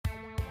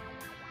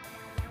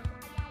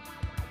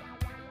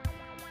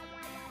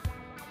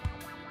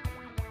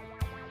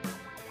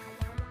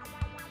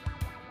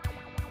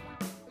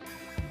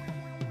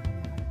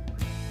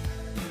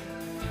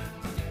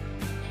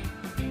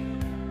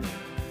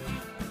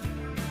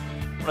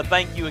I want to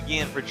thank you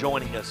again for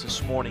joining us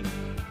this morning,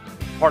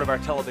 part of our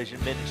television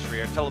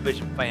ministry, our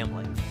television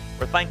family.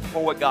 We're thankful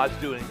for what God's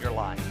doing in your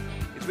life.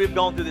 As we've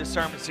gone through this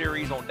sermon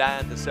series on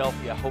dying to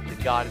selfie, I hope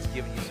that God has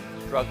given you some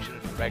instruction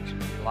and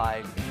direction in your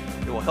life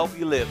that will help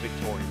you live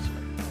victoriously.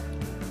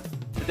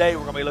 Today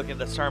we're going to be looking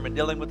at a sermon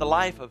dealing with the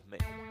life of me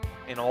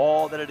and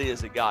all that it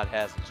is that God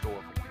has in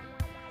store for you.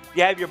 If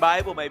you have your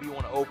Bible, maybe you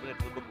want to open it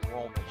to the book of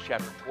Romans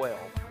chapter 12.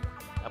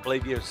 I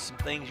believe there's some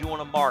things you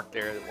want to mark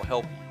there that will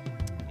help you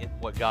in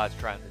what God's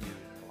trying to do in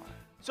your life.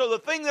 So the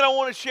thing that I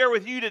want to share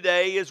with you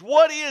today is,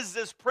 what is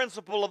this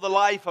principle of the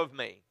life of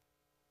me?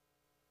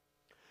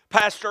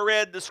 Pastor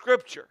read the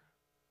scripture.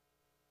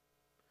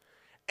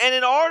 And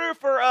in order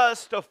for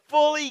us to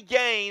fully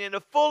gain and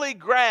to fully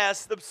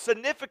grasp the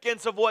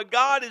significance of what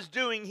God is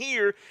doing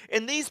here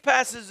in these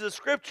passages of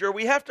scripture,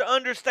 we have to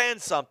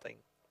understand something.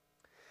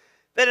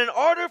 That in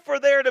order for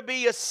there to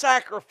be a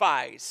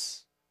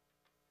sacrifice,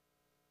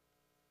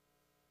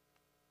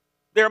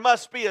 there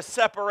must be a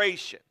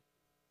separation.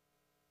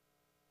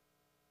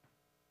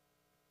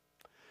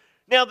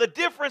 Now, the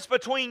difference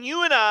between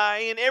you and I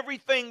and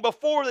everything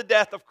before the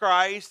death of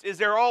Christ is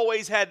there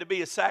always had to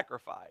be a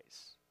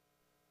sacrifice.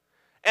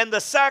 And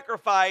the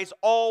sacrifice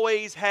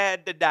always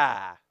had to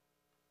die.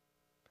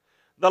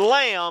 The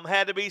lamb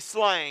had to be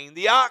slain.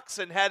 The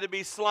oxen had to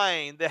be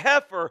slain. The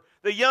heifer,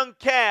 the young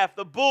calf,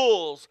 the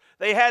bulls,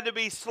 they had to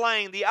be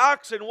slain. The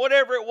oxen,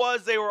 whatever it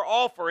was they were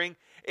offering,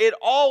 it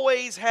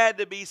always had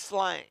to be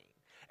slain.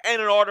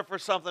 And in order for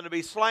something to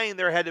be slain,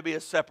 there had to be a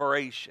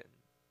separation.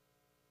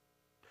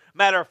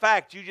 Matter of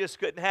fact, you just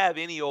couldn't have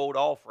any old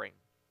offering.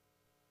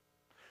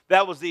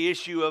 That was the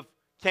issue of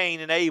Cain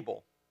and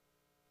Abel.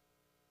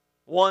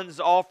 One's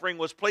offering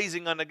was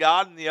pleasing unto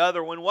God and the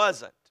other one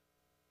wasn't.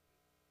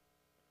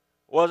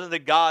 It wasn't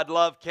that God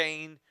loved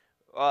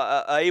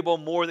Abel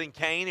more than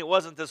Cain. It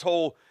wasn't this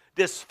whole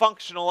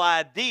dysfunctional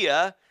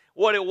idea.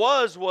 What it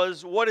was,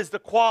 what is the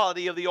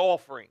quality of the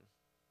offering?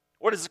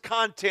 What is the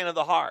content of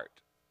the heart?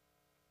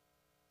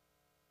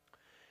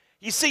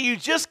 You see, you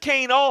just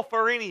can't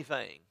offer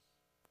anything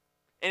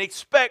and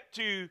expect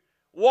to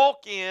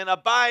walk in,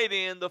 abide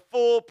in the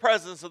full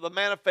presence of the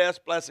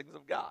manifest blessings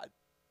of God.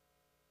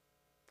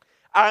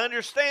 I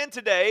understand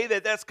today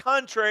that that's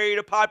contrary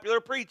to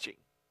popular preaching.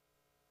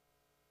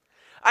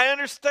 I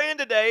understand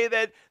today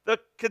that the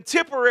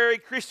contemporary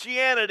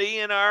Christianity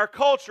in our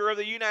culture of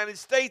the United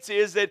States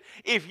is that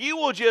if you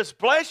will just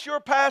bless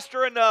your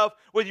pastor enough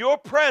with your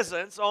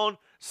presence on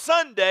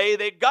Sunday,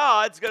 that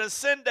God's going to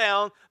send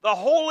down the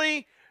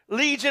holy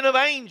legion of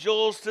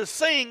angels to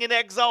sing in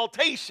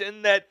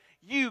exaltation that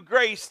you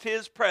graced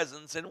His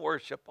presence in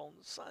worship on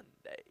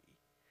Sunday.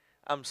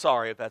 I'm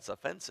sorry if that's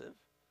offensive.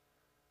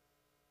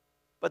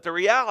 But the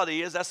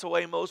reality is that's the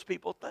way most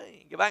people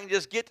think. If I can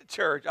just get to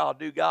church, I'll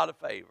do God a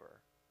favor.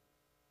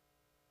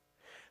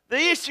 The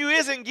issue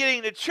isn't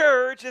getting to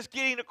church, it's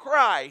getting to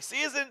Christ.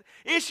 The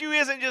issue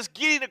isn't just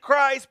getting to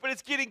Christ, but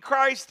it's getting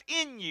Christ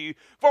in you.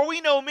 For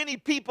we know many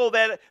people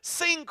that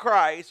sing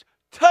Christ,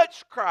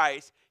 touch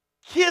Christ,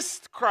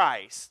 kissed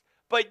Christ,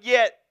 but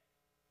yet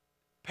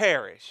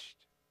perished.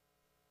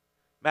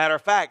 Matter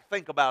of fact,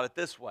 think about it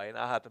this way, and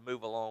I'll have to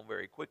move along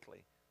very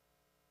quickly.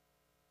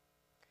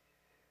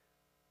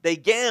 They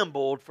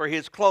gambled for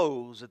His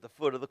clothes at the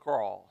foot of the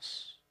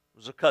cross. It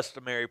was a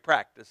customary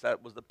practice.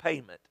 That was the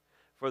payment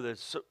for the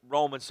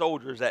Roman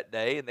soldiers that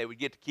day, and they would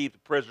get to keep the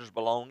prisoners'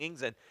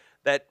 belongings. And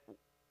that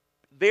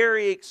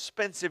very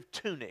expensive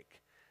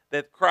tunic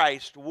that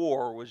Christ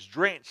wore was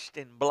drenched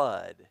in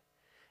blood.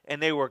 And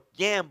they were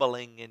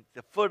gambling at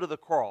the foot of the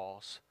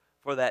cross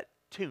for that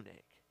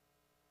tunic.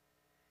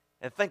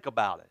 And think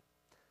about it.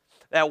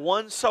 That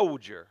one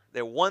soldier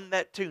that won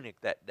that tunic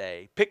that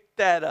day picked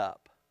that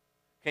up.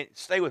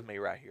 Stay with me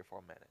right here for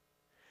a minute.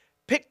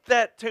 Picked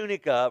that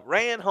tunic up,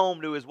 ran home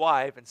to his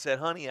wife and said,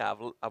 "Honey, I've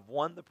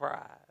won the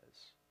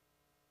prize.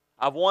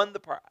 I've won the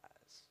prize."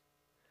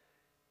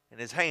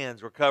 And his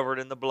hands were covered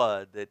in the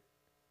blood that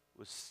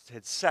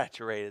had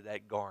saturated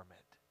that garment.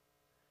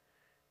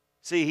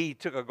 See, he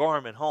took a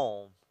garment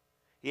home.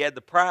 He had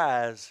the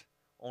prize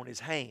on his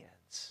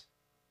hands,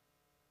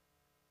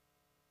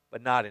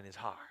 but not in his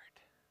heart.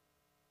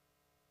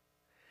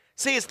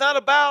 See, it's not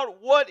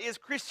about what is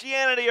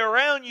Christianity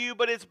around you,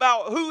 but it's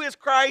about who is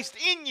Christ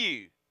in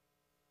you.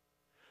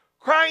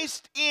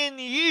 Christ in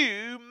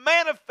you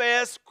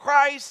manifests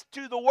Christ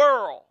to the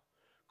world.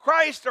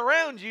 Christ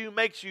around you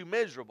makes you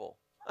miserable.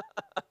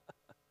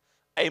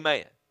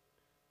 Amen.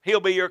 He'll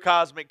be your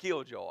cosmic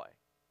killjoy.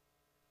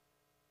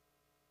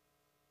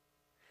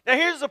 Now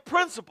here's the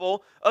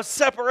principle of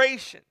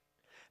separation.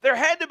 There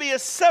had to be a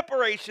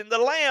separation. The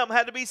lamb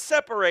had to be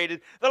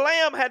separated. The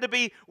lamb had to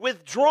be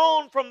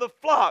withdrawn from the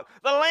flock.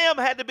 The lamb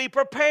had to be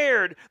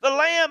prepared. The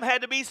lamb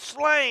had to be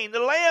slain.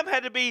 The lamb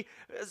had to be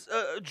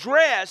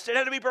dressed. It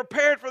had to be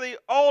prepared for the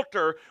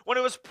altar. When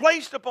it was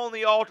placed upon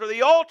the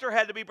altar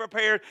had to be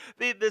prepared.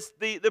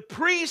 The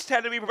priest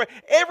had to be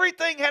prepared.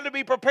 Everything had to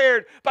be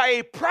prepared by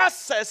a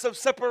process of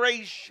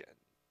separation.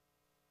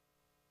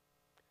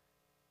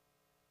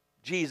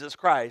 Jesus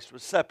Christ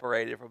was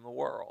separated from the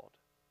world.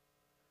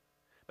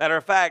 Matter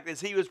of fact,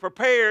 as he was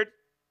prepared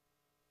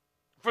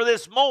for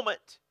this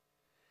moment,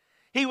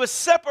 he was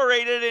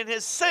separated in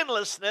his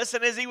sinlessness,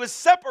 and as he was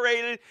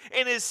separated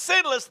in his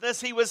sinlessness,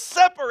 he was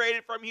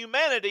separated from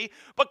humanity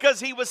because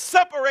he was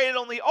separated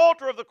on the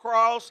altar of the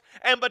cross,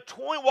 and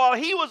while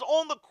he was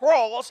on the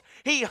cross,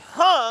 he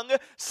hung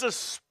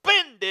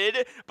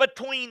suspended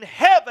between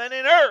heaven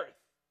and earth,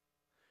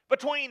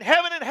 between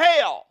heaven and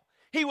hell.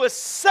 He was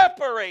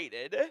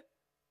separated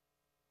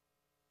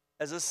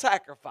as a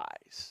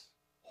sacrifice,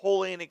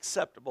 holy and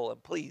acceptable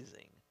and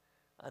pleasing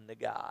unto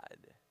God.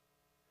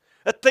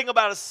 The thing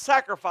about a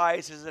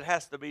sacrifice is it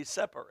has to be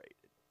separated.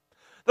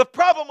 The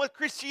problem with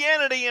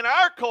Christianity in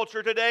our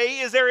culture today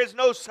is there is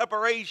no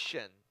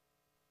separation.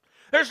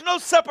 There's no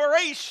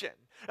separation.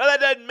 Now,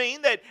 that doesn't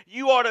mean that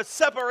you ought to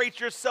separate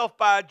yourself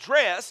by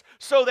dress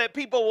so that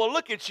people will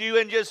look at you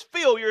and just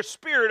feel your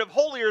spirit of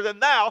holier than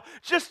thou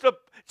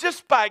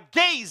just by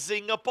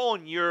gazing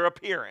upon your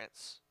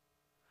appearance.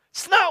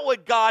 It's not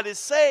what God is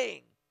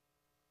saying.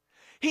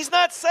 He's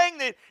not saying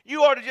that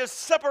you ought to just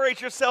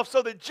separate yourself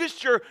so that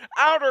just your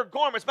outer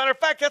garments. Matter of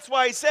fact, that's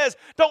why he says,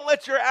 don't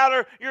let your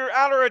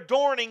outer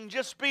adorning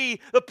just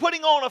be the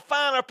putting on of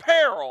fine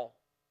apparel,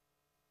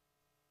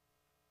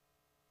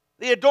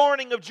 the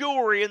adorning of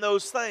jewelry and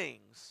those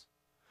things.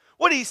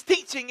 What he's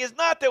teaching is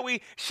not that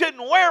we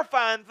shouldn't wear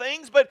fine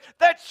things, but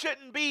that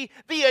shouldn't be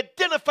the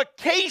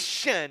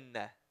identification.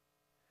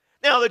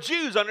 Now, the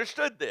Jews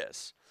understood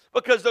this.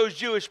 Because those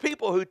Jewish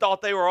people who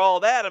thought they were all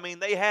that, I mean,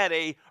 they had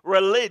a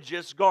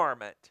religious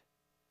garment.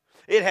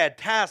 It had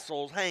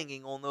tassels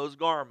hanging on those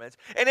garments.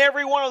 And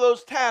every one of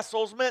those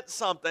tassels meant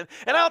something.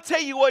 And I'll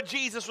tell you what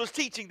Jesus was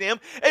teaching them,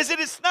 is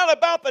that it's not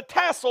about the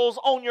tassels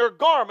on your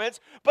garments,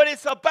 but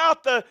it's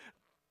about the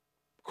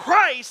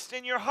Christ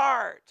in your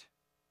heart.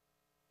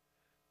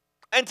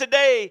 And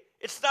today,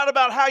 it's not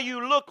about how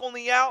you look on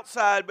the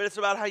outside, but it's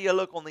about how you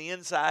look on the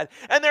inside.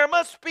 And there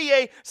must be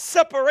a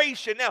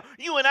separation. Now,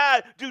 you and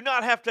I do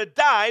not have to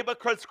die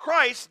because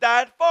Christ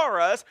died for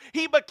us.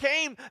 He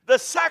became the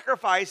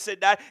sacrifice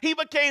that died. He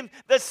became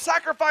the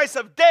sacrifice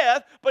of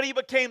death, but he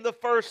became the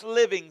first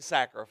living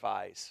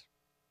sacrifice.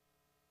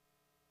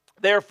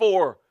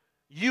 Therefore,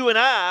 you and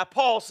I,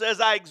 Paul says,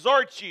 I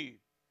exhort you.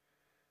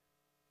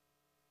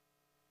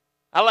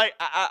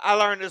 I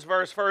learned this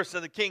verse first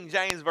in the King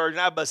James Version.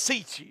 I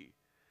beseech you.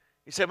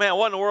 He said, man,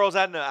 what in the world is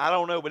that? I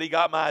don't know, but he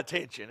got my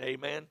attention.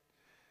 Amen.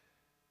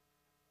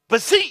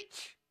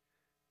 Beseech,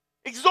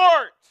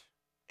 exhort,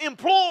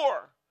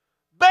 implore,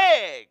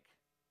 beg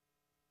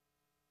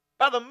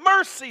by the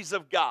mercies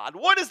of God.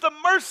 What is the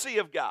mercy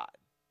of God?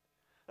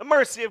 The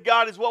mercy of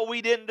God is what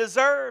we didn't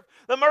deserve.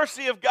 The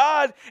mercy of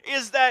God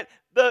is that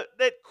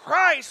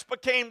Christ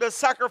became the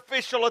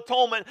sacrificial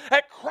atonement,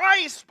 that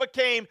Christ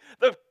became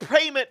the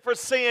payment for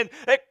sin,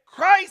 that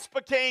Christ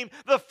became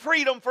the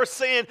freedom for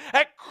sin,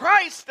 that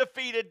Christ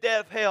defeated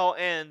death, hell,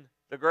 and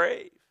the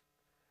grave.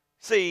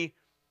 See,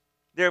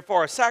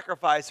 therefore, a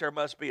sacrifice, there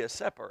must be a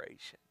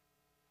separation.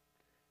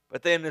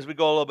 But then as we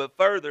go a little bit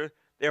further,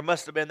 there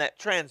must have been that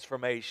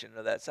transformation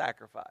of that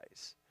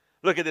sacrifice.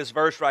 Look at this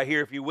verse right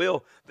here, if you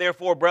will.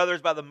 Therefore, brothers,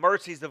 by the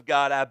mercies of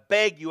God, I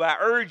beg you, I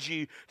urge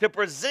you to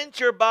present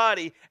your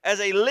body as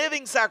a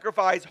living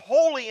sacrifice,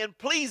 holy and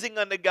pleasing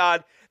unto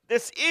God.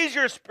 This is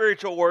your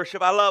spiritual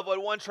worship. I love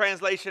what one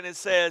translation it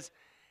says,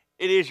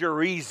 it is your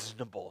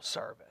reasonable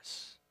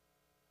service.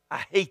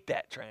 I hate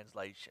that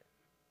translation.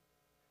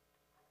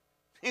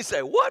 You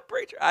say, what,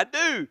 preacher? I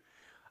do.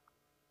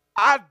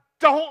 I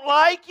don't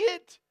like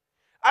it.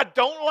 I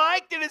don't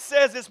like that it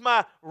says it's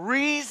my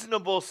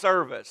reasonable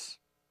service.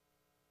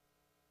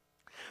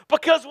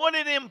 Because what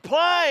it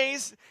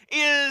implies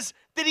is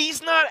that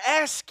he's not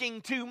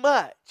asking too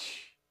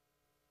much.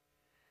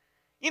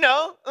 You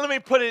know, let me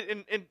put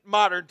it in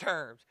modern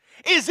terms.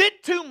 Is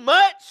it too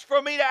much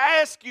for me to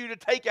ask you to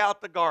take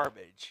out the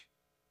garbage?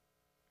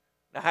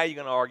 Now, how are you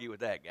going to argue with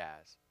that,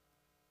 guys?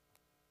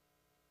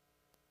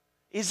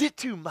 Is it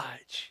too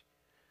much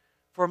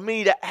for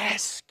me to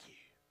ask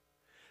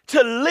you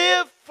to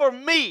live for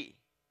me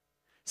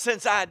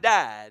since I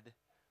died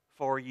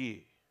for you?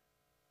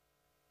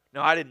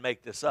 No, I didn't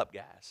make this up,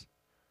 guys.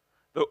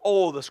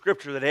 The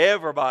scripture that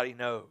everybody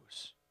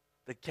knows,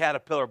 the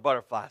caterpillar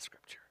butterfly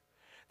scripture.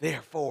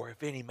 Therefore,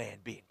 if any man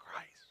be in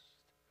Christ,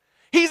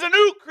 he's a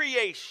new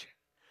creation.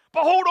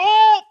 Behold,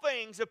 all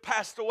things have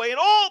passed away, and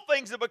all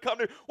things have become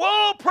new.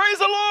 Whoa, praise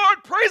the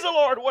Lord, praise the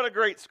Lord. What a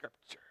great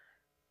scripture.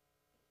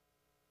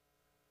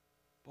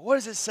 But what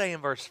does it say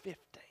in verse 15?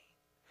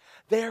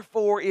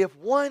 Therefore, if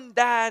one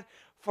died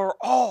for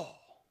all,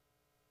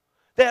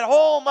 that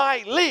all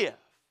might live,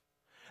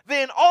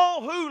 then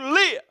all who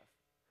live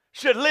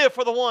should live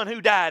for the one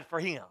who died for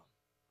him.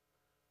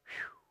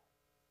 Whew.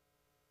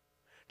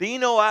 Do you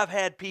know I've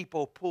had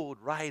people pulled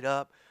right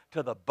up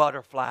to the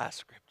butterfly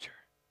scripture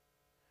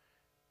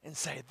and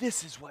say,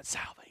 this is what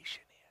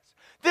salvation is.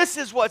 This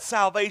is what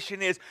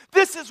salvation is.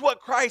 This is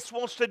what Christ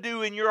wants to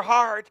do in your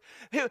heart.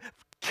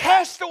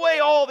 Cast away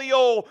all the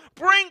old.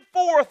 Bring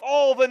forth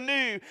all the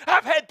new.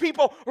 I've had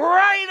people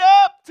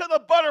right up to the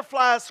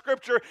butterfly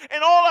scripture,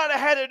 and all I'd have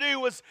had to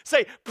do was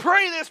say,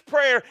 pray this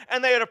prayer,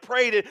 and they would have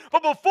prayed it.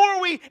 But before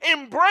we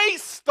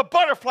embrace the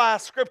butterfly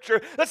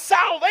scripture, the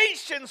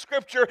salvation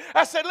scripture,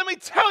 I said, let me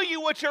tell you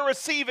what you're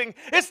receiving.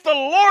 It's the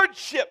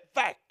lordship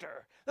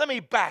factor. Let me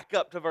back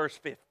up to verse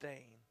 15.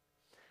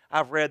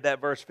 I've read that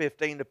verse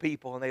 15 to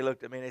people, and they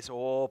looked at me and they said,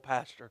 oh,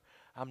 Pastor,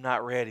 I'm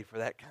not ready for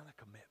that kind of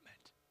commitment.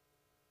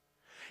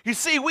 You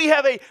see, we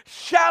have a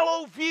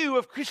shallow view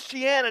of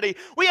Christianity.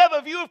 We have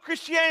a view of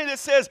Christianity that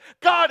says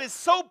God is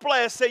so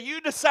blessed that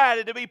you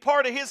decided to be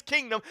part of His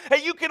kingdom,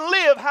 that you can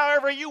live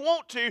however you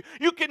want to.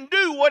 You can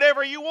do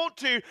whatever you want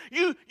to.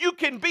 You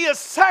can be a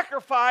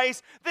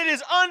sacrifice that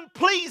is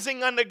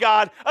unpleasing unto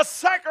God, a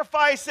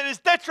sacrifice that is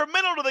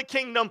detrimental to the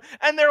kingdom,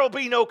 and there will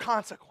be no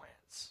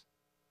consequence.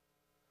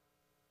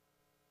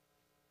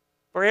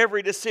 For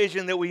every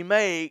decision that we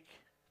make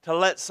to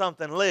let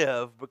something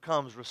live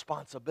becomes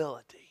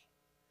responsibility.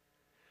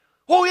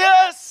 Oh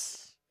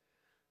yes,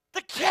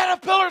 the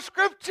caterpillar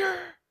scripture,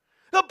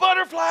 the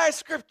butterfly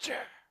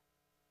scripture,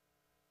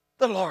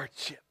 the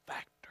lordship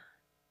factor.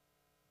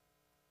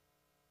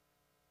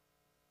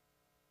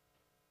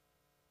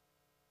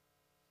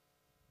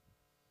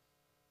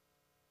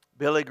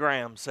 Billy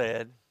Graham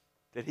said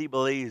that he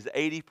believes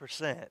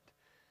 80%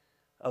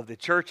 of the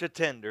church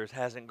attenders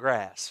hasn't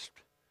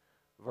grasped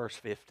verse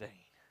 15.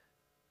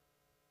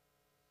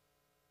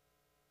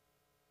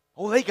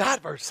 Oh, they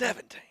got verse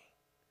 17.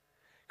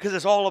 Because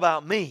it's all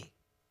about me.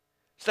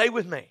 Stay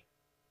with me.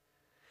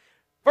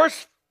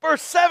 Verse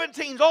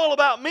 17 is all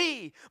about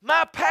me.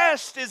 My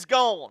past is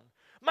gone.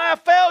 My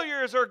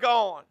failures are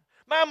gone.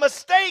 My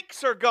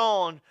mistakes are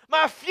gone.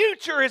 My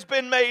future has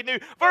been made new.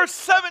 Verse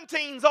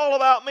 17 is all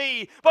about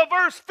me. But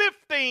verse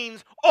 15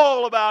 is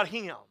all about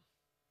Him.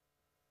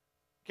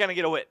 Can I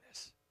get a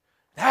witness?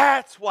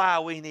 That's why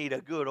we need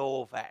a good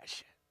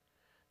old-fashioned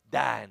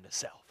dying to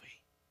selfie.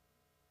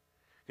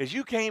 Because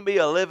you can't be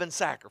a living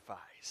sacrifice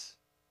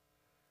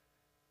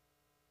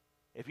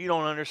if you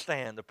don't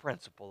understand the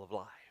principle of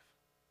life.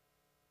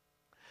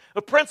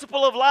 The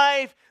principle of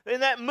life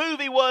in that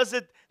movie was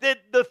that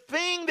the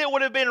thing that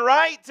would have been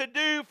right to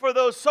do for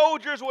those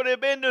soldiers would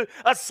have been to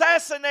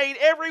assassinate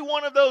every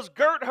one of those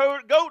goat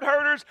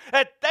herders,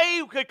 that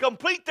they could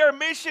complete their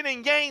mission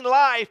and gain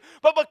life.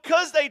 But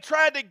because they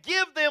tried to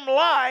give them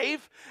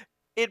life,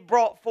 it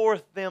brought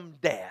forth them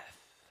death.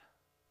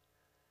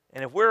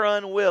 And if we're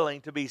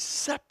unwilling to be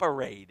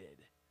separated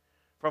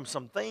from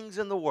some things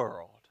in the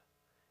world,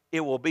 it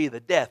will be the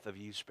death of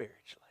you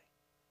spiritually.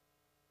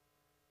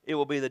 It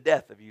will be the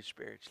death of you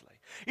spiritually.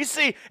 You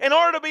see, in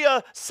order to be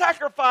a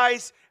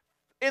sacrifice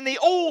in the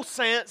old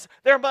sense,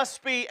 there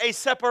must be a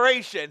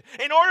separation.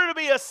 In order to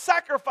be a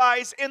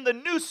sacrifice in the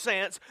new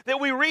sense that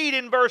we read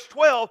in verse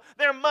 12,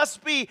 there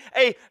must be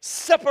a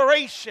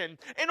separation.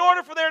 In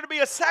order for there to be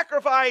a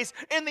sacrifice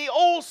in the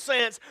old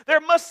sense, there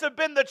must have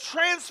been the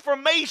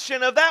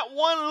transformation of that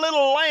one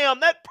little lamb,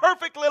 that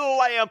perfect little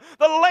lamb,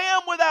 the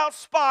lamb without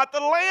spot,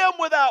 the lamb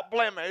without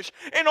blemish,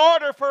 in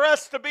order for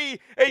us to be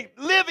a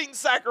living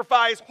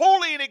sacrifice,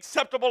 holy and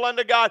acceptable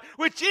unto God,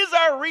 which is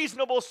our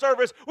reasonable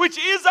service, which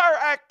is our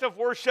act of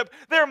worship.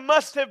 There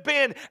must have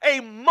been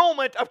a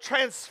moment of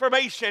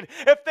transformation.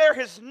 If there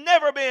has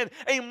never been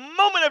a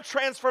moment of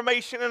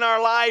transformation in our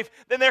life,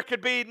 then there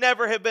could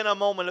never have been a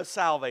moment of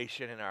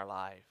salvation in our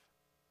life.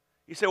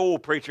 You say, oh,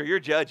 preacher, you're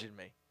judging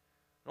me.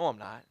 No, I'm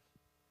not.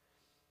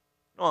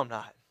 No, I'm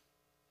not.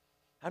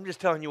 I'm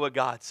just telling you what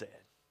God said.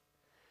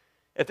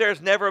 If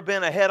there's never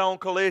been a head-on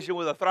collision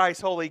with a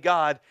thrice holy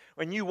God,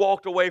 when you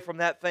walked away from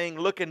that thing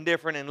looking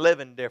different and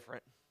living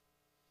different,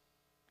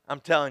 I'm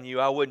telling you,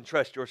 I wouldn't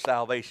trust your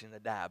salvation to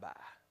die by.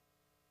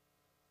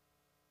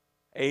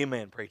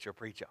 Amen, preacher,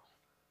 preach on.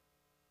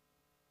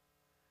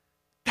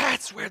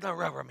 That's where the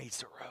rubber meets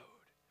the road.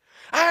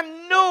 I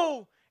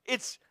know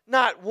it's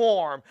not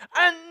warm.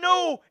 I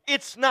know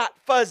it's not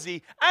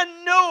fuzzy. I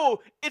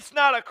know it's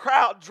not a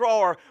crowd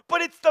drawer,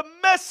 but it's the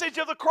message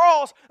of the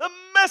cross. The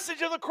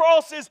message of the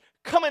cross is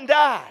come and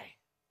die.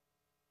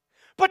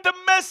 But the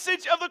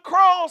message of the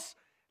cross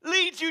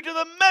leads you to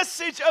the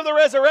message of the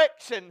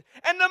resurrection.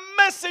 And the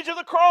message of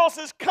the cross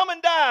is come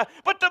and die.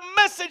 But the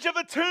message of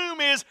the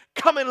tomb is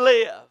come and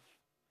live.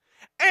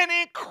 And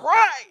in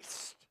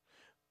Christ,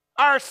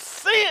 our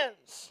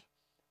sins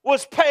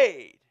was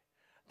paid.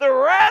 The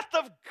wrath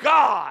of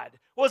God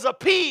was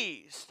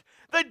appeased.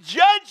 The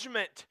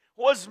judgment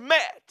was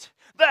met.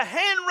 The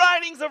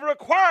handwritings of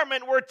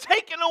requirement were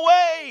taken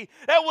away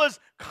that was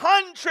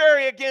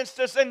contrary against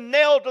us and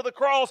nailed to the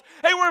cross.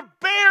 They were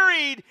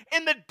buried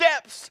in the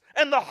depths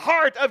and the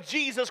heart of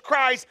Jesus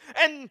Christ.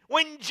 And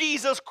when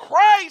Jesus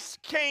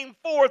Christ came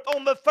forth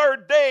on the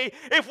third day,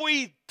 if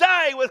we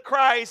die with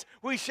Christ,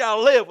 we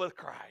shall live with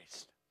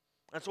Christ.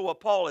 And so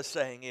what Paul is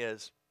saying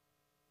is,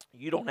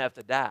 you don't have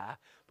to die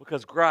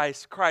because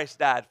Christ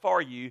died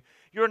for you.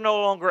 You're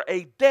no longer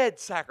a dead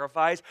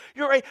sacrifice.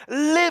 You're a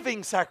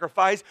living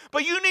sacrifice.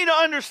 But you need to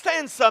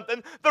understand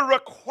something. The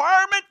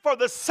requirement for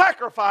the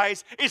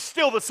sacrifice is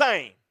still the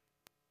same.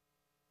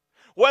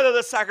 Whether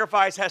the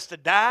sacrifice has to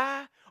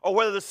die or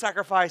whether the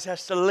sacrifice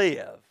has to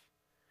live,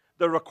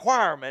 the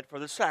requirement for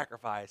the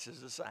sacrifice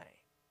is the same.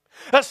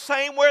 The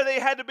same way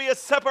there had to be a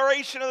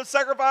separation of the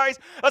sacrifice,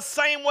 the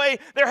same way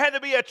there had to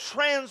be a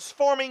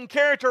transforming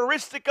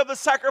characteristic of the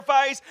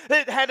sacrifice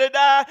that had to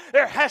die,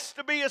 there has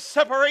to be a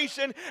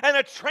separation and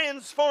a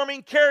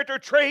transforming character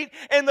trait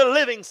in the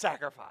living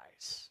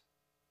sacrifice.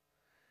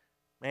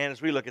 Man,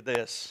 as we look at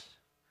this,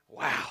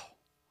 wow.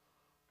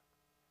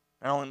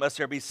 Not only must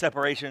there be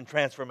separation and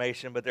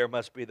transformation, but there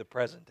must be the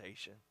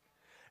presentation.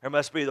 There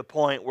must be the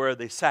point where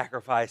the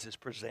sacrifice is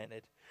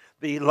presented.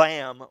 The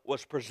lamb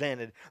was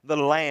presented. The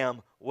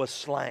lamb was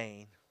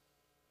slain.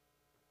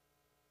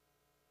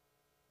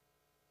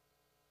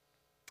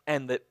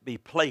 And that be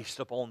placed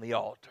upon the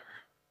altar.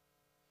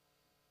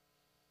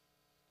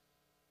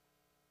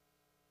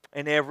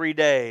 And every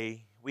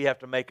day we have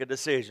to make a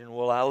decision.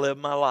 Will I live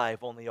my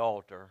life on the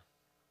altar?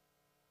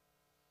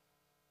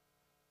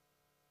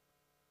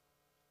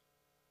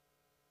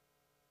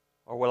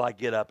 Or will I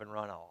get up and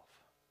run off?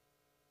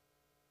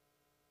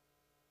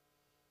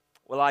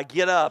 Will I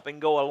get up and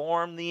go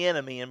alarm the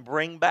enemy and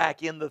bring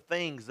back in the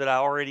things that I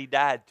already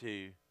died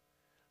to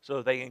so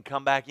that they can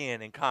come back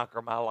in and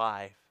conquer my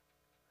life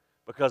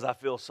because I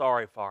feel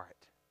sorry for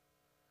it?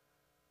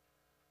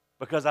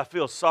 Because I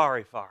feel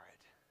sorry for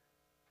it.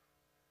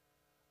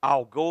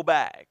 I'll go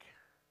back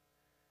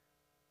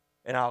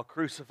and I'll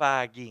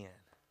crucify again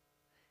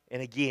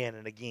and again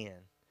and again.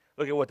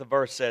 Look at what the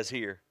verse says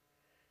here.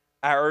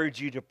 I urge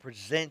you to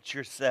present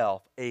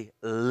yourself a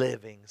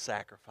living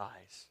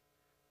sacrifice.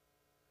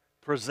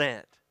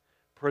 Present,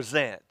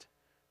 present,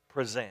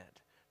 present.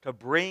 To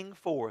bring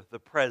forth the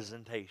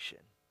presentation.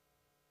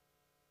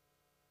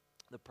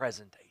 The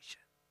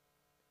presentation.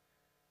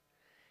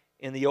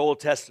 In the Old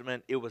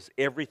Testament,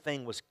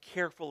 everything was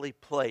carefully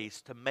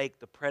placed to make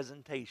the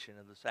presentation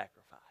of the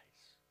sacrifice.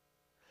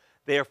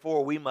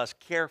 Therefore, we must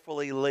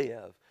carefully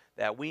live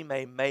that we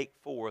may make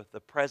forth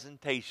the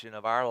presentation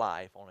of our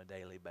life on a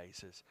daily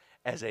basis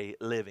as a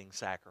living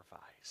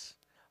sacrifice,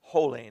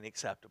 holy and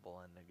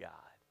acceptable unto God.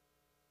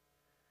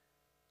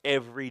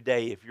 Every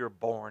day, if you're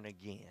born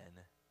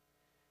again,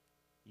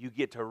 you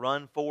get to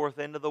run forth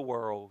into the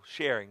world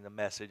sharing the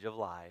message of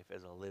life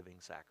as a living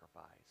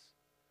sacrifice.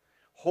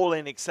 Holy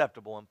and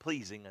acceptable and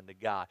pleasing unto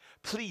God.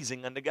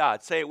 Pleasing unto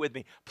God. Say it with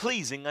me.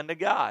 Pleasing unto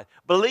God.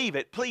 Believe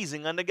it.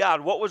 Pleasing unto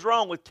God. What was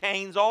wrong with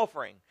Cain's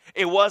offering?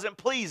 It wasn't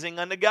pleasing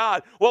unto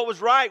God. What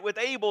was right with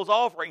Abel's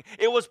offering?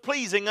 It was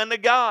pleasing unto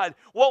God.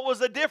 What was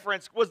the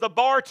difference? Was the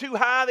bar too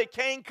high that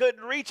Cain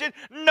couldn't reach it?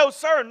 No,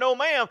 sir. No,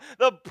 ma'am.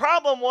 The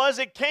problem was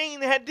that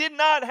Cain did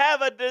not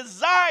have a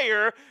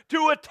desire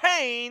to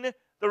attain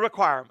the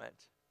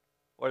requirement.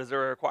 What is the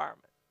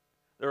requirement?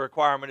 The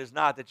requirement is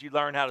not that you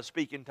learn how to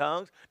speak in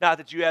tongues, not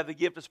that you have the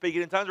gift of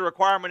speaking in tongues. The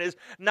requirement is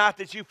not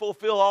that you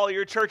fulfill all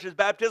your church's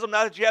baptism,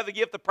 not that you have the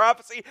gift of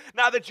prophecy,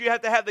 not that you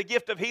have to have the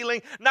gift of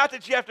healing, not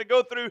that you have to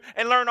go through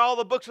and learn all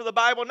the books of the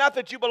Bible, not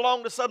that you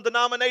belong to some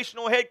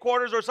denominational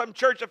headquarters or some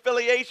church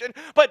affiliation,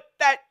 but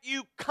that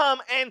you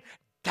come and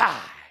die.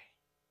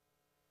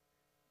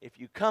 If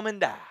you come and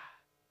die,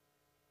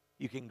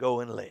 you can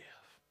go and live.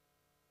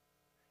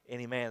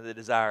 Any man that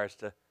desires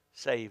to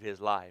save his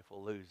life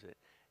will lose it.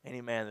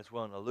 Any man that's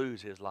willing to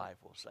lose his life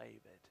will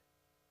save it.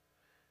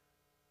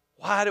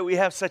 Why do we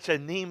have such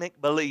anemic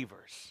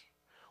believers?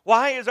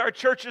 Why is our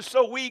churches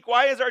so weak?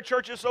 Why is our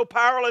churches so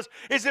powerless?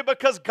 Is it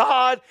because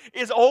God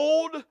is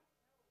old?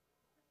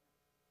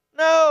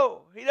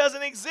 No, He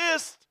doesn't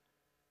exist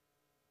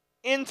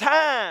in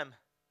time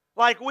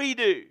like we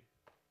do.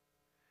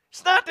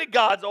 It's not that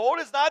God's old.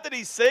 It's not that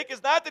He's sick.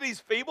 It's not that He's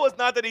feeble. It's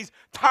not that He's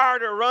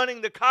tired of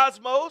running the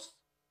cosmos.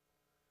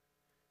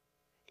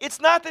 It's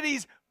not that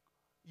He's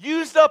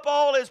used up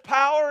all His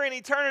power in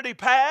eternity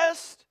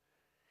past.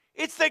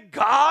 It's that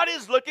God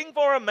is looking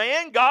for a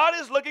man, God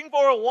is looking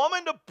for a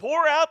woman to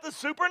pour out the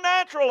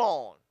supernatural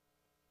on.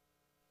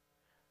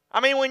 I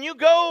mean, when you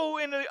go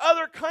into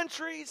other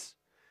countries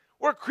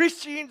where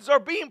Christians are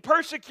being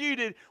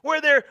persecuted,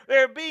 where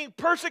they're being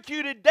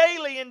persecuted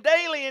daily and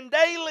daily and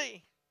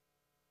daily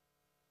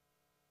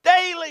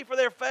for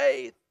their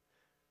faith,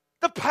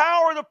 the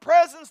power, the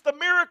presence, the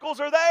miracles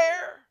are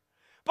there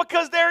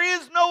because there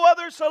is no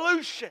other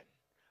solution.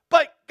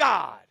 But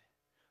God,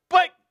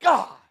 but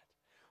God,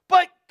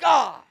 but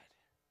God.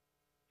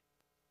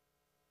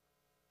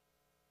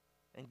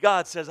 And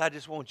God says, I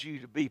just want you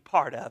to be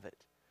part of it.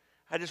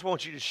 I just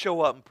want you to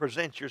show up and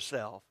present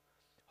yourself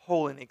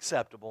holy and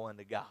acceptable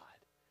unto God,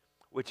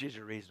 which is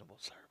your reasonable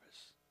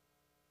service.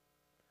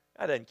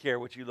 God doesn't care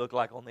what you look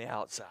like on the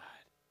outside.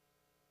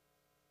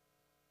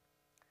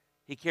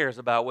 He cares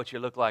about what you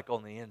look like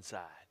on the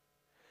inside.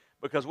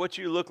 Because what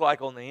you look like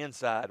on the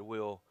inside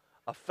will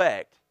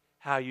affect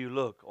how you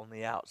look on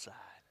the outside.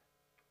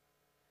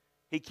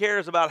 He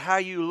cares about how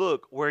you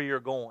look where you're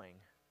going.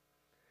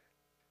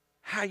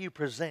 How you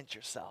present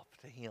yourself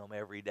to Him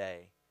every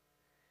day.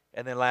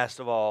 And then last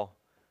of all,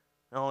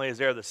 not only is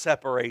there the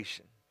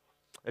separation,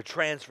 the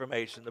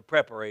transformation, the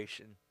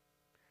preparation.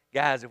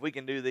 Guys, if we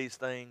can do these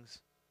things,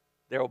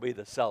 there will be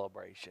the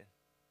celebration.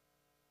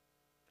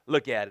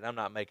 Look at it. I'm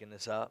not making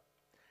this up.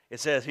 It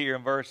says here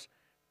in verse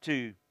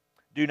 2,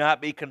 do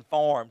not be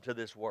conformed to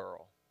this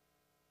world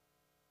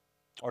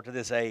or to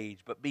this age,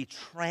 but be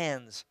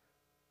transformed.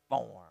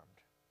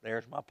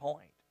 There's my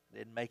point.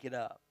 Didn't make it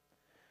up.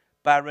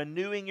 By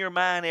renewing your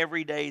mind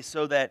every day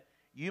so that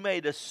you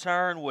may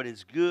discern what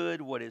is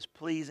good, what is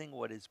pleasing,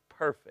 what is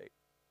perfect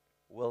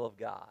will of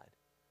God.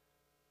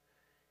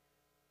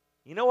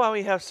 You know why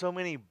we have so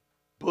many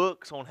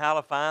books on how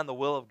to find the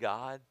will of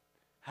God?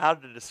 How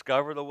to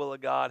discover the will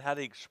of God? How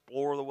to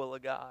explore the will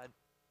of God?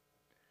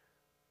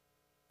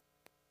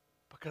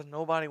 Because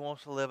nobody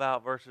wants to live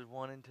out verses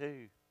 1 and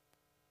 2.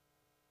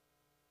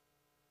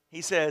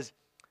 He says,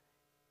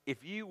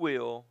 if you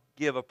will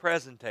give a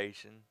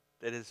presentation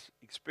that has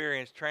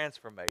experienced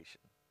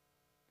transformation,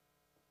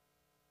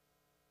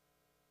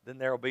 then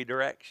there will be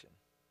direction.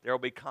 There will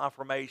be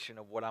confirmation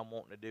of what I'm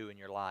wanting to do in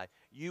your life.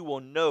 You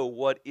will know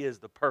what is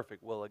the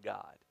perfect will of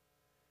God.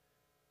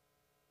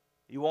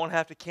 You won't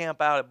have to camp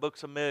out at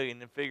Books A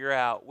Million and figure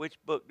out which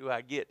book do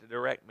I get to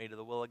direct me to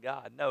the will of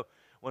God. No,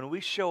 when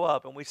we show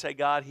up and we say,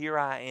 God, here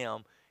I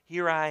am,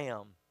 here I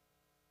am,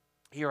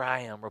 here I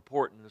am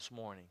reporting this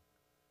morning.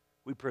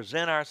 We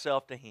present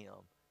ourselves to Him.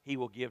 He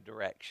will give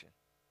direction.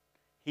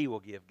 He will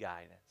give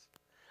guidance.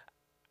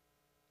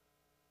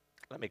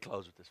 Let me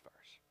close with this verse.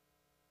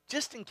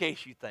 Just in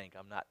case you think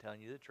I'm not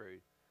telling you the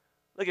truth,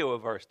 look at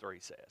what verse 3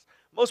 says.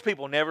 Most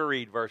people never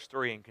read verse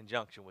 3 in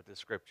conjunction with this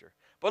scripture.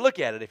 But look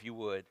at it if you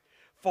would.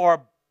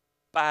 For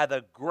by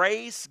the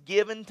grace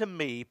given to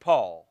me,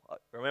 Paul,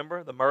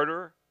 remember the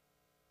murderer,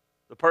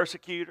 the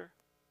persecutor,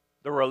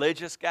 the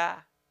religious guy?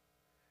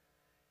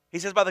 He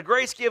says, by the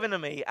grace given to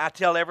me, I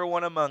tell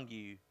everyone among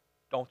you,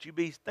 don't you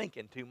be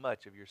thinking too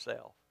much of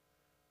yourself.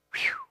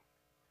 Whew.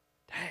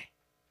 Dang.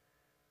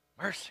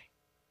 Mercy.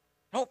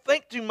 Don't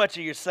think too much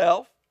of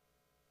yourself.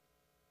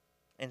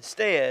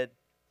 Instead,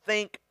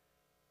 think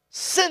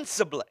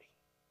sensibly.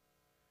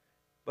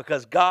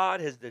 Because God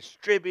has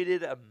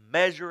distributed a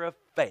measure of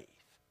faith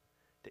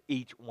to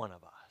each one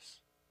of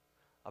us.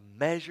 A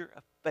measure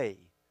of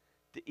faith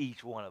to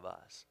each one of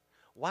us.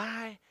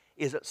 Why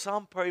is it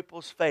some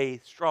people's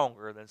faith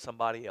stronger than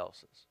somebody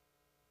else's?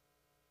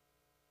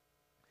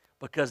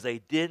 Because they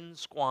didn't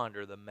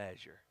squander the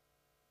measure.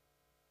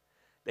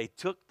 They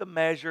took the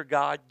measure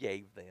God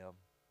gave them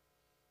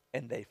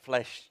and they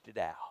fleshed it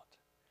out.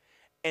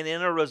 And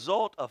in a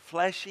result of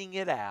fleshing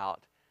it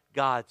out,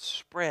 God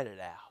spread it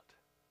out.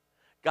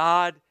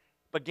 God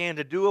began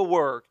to do a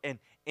work, and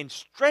in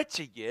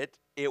stretching it,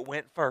 it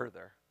went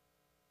further.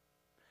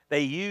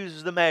 They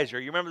used the measure.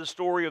 You remember the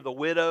story of the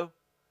widow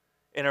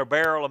and her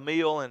barrel of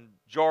meal and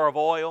jar of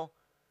oil?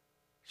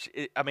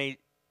 She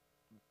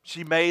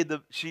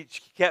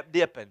kept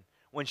dipping.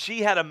 When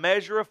she had a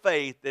measure of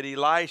faith that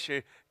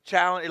Elijah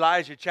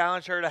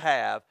challenged her to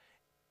have,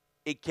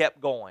 it kept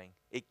going.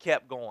 It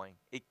kept going.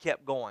 It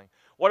kept going.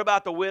 What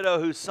about the widow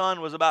whose son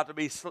was about to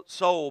be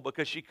sold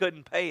because she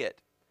couldn't pay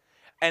it?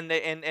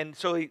 And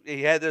so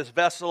he had this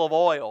vessel of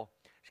oil.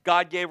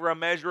 God gave her a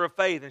measure of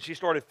faith, and she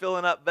started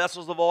filling up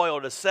vessels of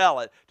oil to sell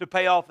it, to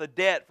pay off the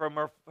debt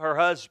from her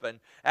husband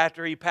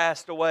after he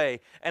passed away.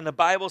 And the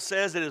Bible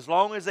says that as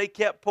long as they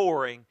kept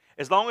pouring,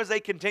 as long as they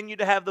continued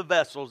to have the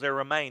vessels, there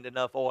remained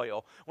enough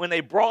oil. When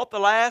they brought the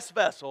last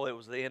vessel, it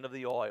was the end of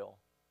the oil.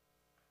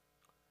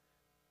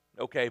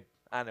 Okay,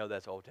 I know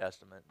that's Old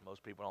Testament.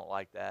 Most people don't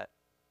like that.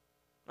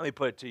 Let me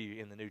put it to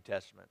you in the New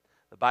Testament.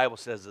 The Bible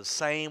says the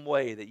same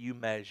way that you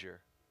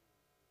measure,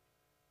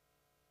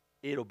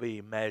 it'll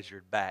be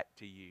measured back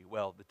to you.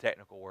 Well, the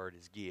technical word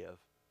is give.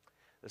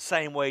 The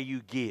same way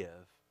you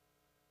give,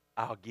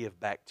 I'll give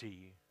back to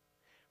you.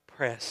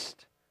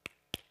 Pressed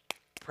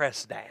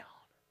down,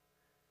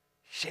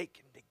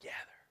 shaken together,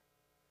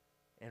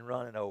 and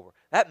running over.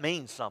 That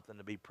means something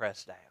to be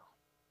pressed down.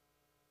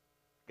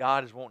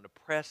 God is wanting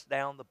to press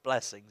down the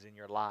blessings in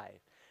your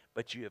life,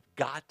 but you have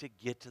got to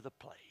get to the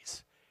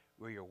place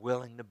where you're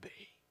willing to be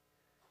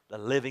the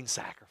living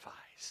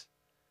sacrifice,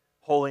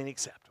 holy and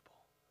acceptable,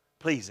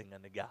 pleasing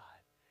unto God,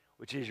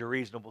 which is your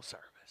reasonable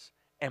service.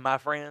 And my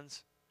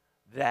friends,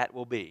 that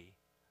will be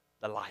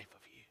the life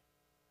of you.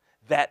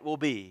 That will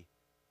be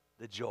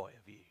the joy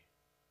of you.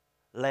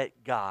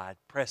 Let God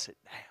press it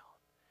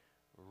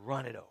down,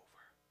 run it over.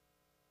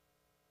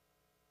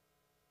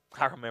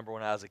 I remember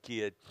when I was a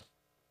kid,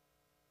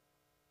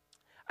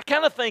 I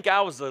kind of think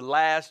I was the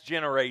last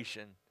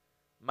generation,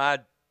 my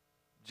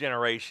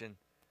generation,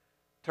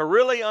 to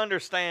really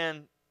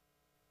understand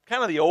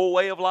kind of the old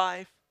way of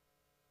life,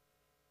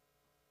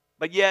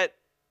 but yet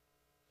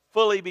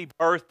fully be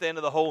birthed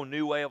into the whole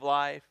new way of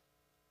life.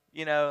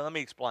 You know, let me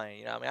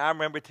explain. I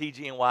remember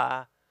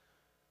TG&Y.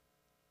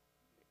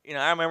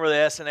 I remember the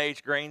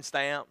S&H green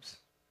stamps.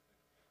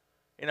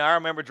 I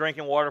remember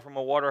drinking water from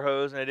a water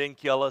hose and it didn't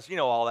kill us. You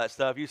know all that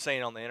stuff. You've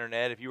seen it on the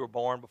internet. If you were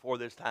born before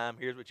this time,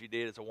 here's what you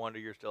did. It's a wonder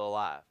you're still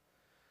alive.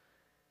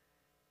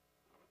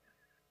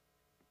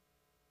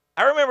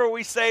 I remember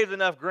we saved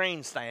enough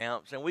green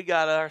stamps and we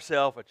got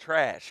ourselves a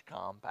trash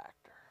compactor.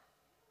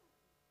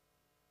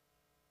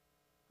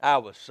 I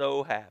was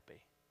so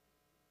happy.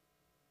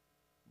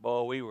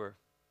 Boy, we were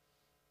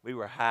We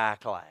were high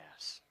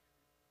class.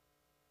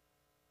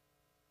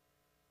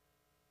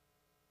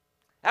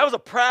 That was a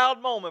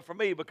proud moment for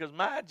me because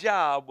my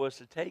job was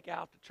to take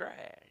out the trash.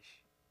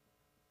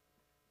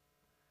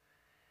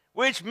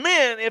 Which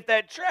meant if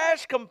that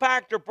trash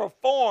compactor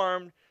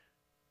performed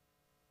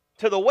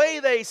to the way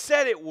they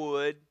said it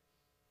would,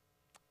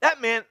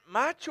 that meant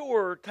my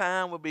chore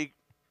time would be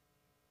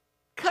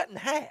cut in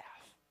half.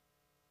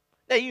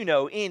 Now, you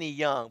know, any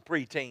young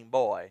preteen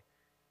boy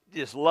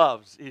just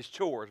loves his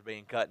chores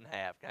being cut in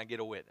half. Can I get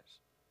a witness?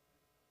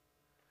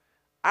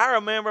 I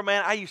remember,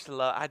 man, I used to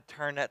love, I'd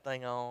turn that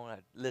thing on,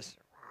 I'd listen.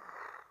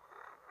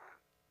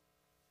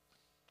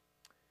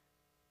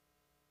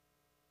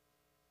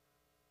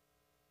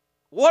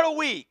 What a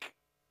week.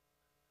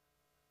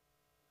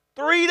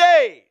 3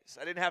 days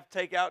I didn't have to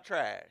take out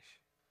trash.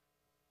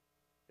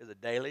 It was a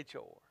daily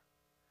chore.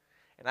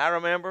 And I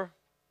remember,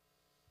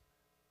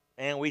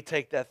 and we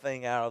take that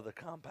thing out of the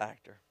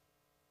compactor.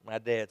 My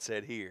dad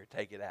said, here,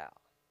 take it out.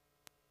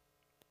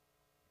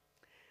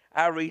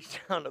 I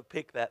reached down to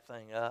pick that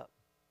thing up,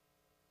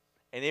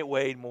 and it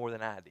weighed more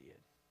than I did.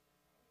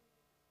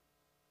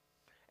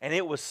 And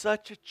it was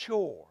such a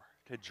chore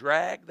to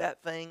drag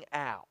that thing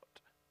out,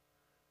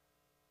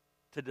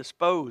 to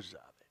dispose of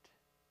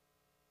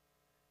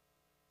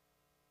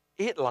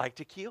it. It like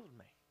to killed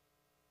me.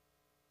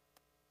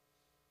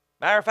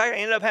 Matter of fact, I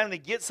ended up having to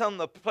get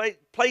something to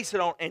place it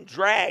on and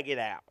drag it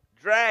out.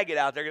 Drag it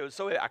out there. It was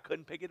so I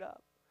couldn't pick it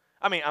up.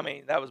 I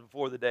mean, that was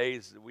before the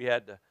days that we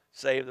had to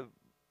save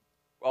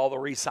all the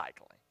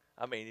recycling.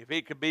 I mean,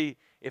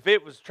 if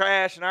it was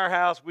trash in our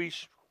house,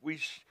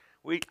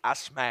 I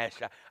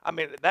smashed. I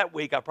mean, that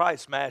week I probably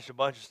smashed a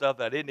bunch of stuff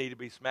that I didn't need to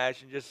be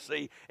smashing just to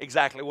see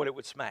exactly what it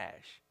would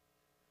smash.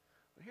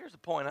 But here's the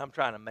point I'm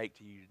trying to make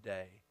to you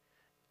today.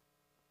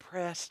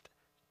 Pressed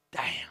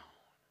down,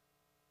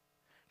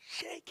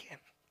 shaken,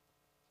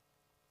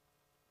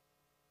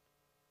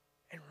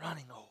 and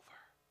running over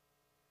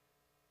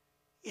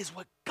is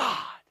what God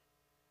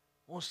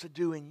wants to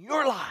do in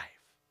your life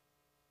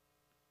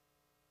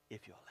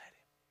if you'll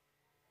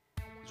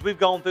let Him. As we've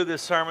gone through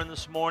this sermon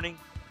this morning,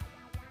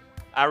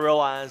 I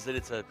realize that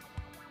it's a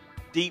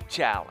deep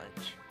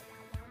challenge,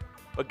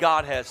 but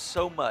God has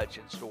so much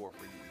in store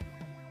for you.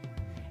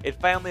 At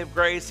Family of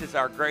Grace, it's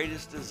our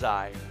greatest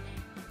desire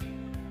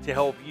to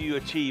help you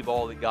achieve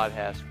all that God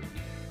has for you.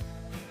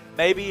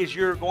 Maybe as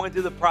you're going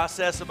through the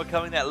process of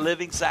becoming that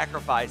living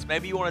sacrifice,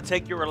 maybe you want to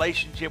take your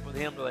relationship with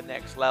Him to the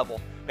next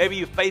level. Maybe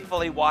you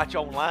faithfully watch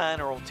online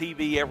or on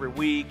TV every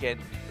week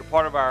and you're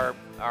part of our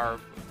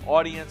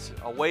audience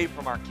away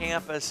from our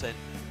campus, and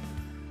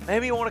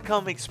maybe you want to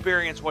come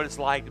experience what it's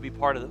like to be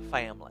part of the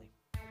family,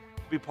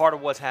 to be part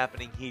of what's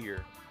happening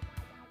here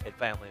at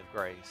Family of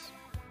Grace.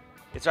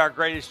 It's our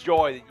greatest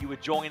joy that you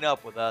would join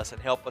up with us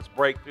and help us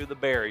break through the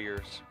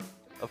barriers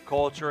of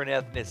culture and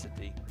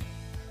ethnicity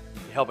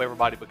to help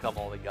everybody become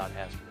all that God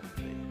has for them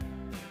to be.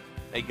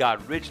 May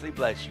God richly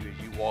bless you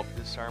as you walk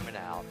this sermon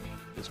out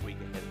this week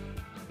ahead of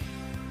you.